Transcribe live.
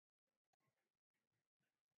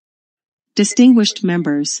Distinguished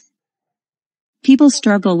members. People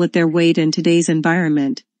struggle with their weight in today's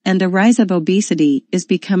environment, and the rise of obesity is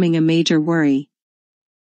becoming a major worry.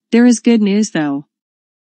 There is good news though.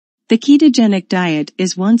 The ketogenic diet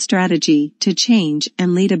is one strategy to change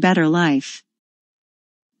and lead a better life.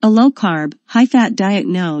 A low-carb, high-fat diet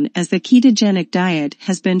known as the ketogenic diet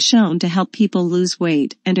has been shown to help people lose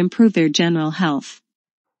weight and improve their general health.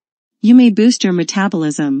 You may boost your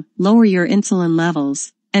metabolism, lower your insulin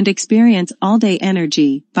levels, and experience all-day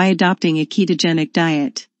energy by adopting a ketogenic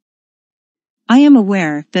diet. I am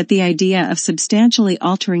aware that the idea of substantially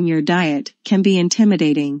altering your diet can be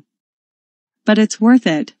intimidating. But it's worth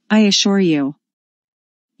it, I assure you.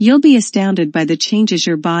 You'll be astounded by the changes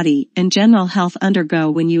your body and general health undergo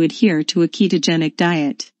when you adhere to a ketogenic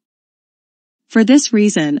diet. For this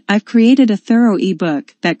reason, I've created a thorough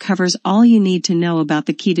ebook that covers all you need to know about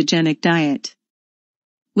the ketogenic diet.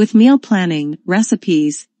 With meal planning,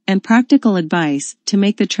 recipes, and practical advice to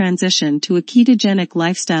make the transition to a ketogenic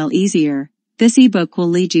lifestyle easier, this ebook will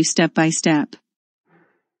lead you step by step.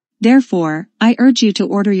 Therefore, I urge you to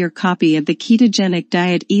order your copy of the Ketogenic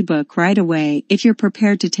Diet ebook right away if you're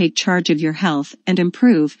prepared to take charge of your health and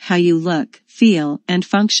improve how you look, feel, and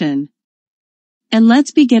function. And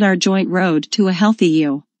let's begin our joint road to a healthy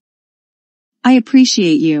you. I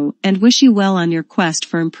appreciate you and wish you well on your quest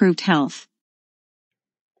for improved health.